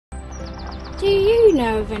Do you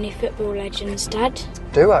know of any football legends, Dad?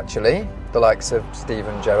 Do actually. The likes of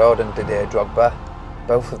Steven Gerrard and Didier Drogba.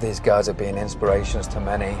 Both of these guys have been inspirations to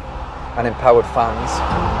many and empowered fans.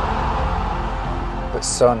 But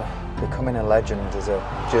son, becoming a legend is a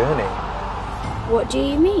journey. What do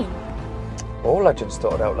you mean? All legends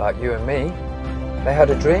started out like you and me. They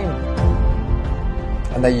had a dream.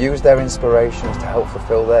 And they used their inspirations to help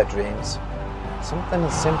fulfill their dreams. Something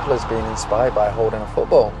as simple as being inspired by holding a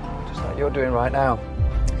football, just like you're doing right now.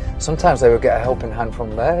 Sometimes they would get a helping hand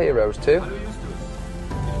from their heroes too.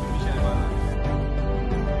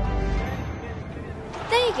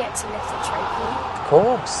 They get to lift the trophy. Of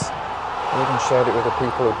course. They even shared it with the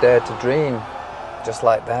people who dared to dream, just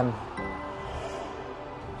like them.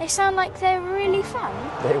 They sound like they're really fun.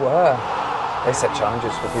 They were. They set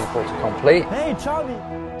challenges for people to complete. Hey, Charlie!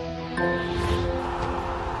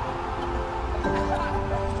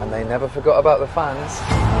 And they never forgot about the fans.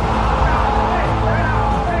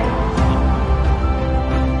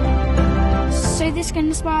 So this can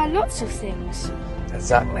inspire lots of things.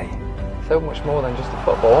 Exactly. So much more than just a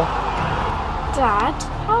football. Dad,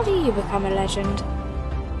 how do you become a legend?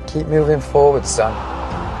 Keep moving forward, son.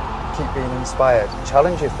 Keep being inspired.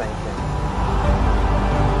 Challenge your thinking.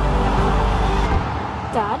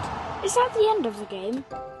 Dad, is that the end of the game?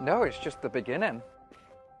 No, it's just the beginning.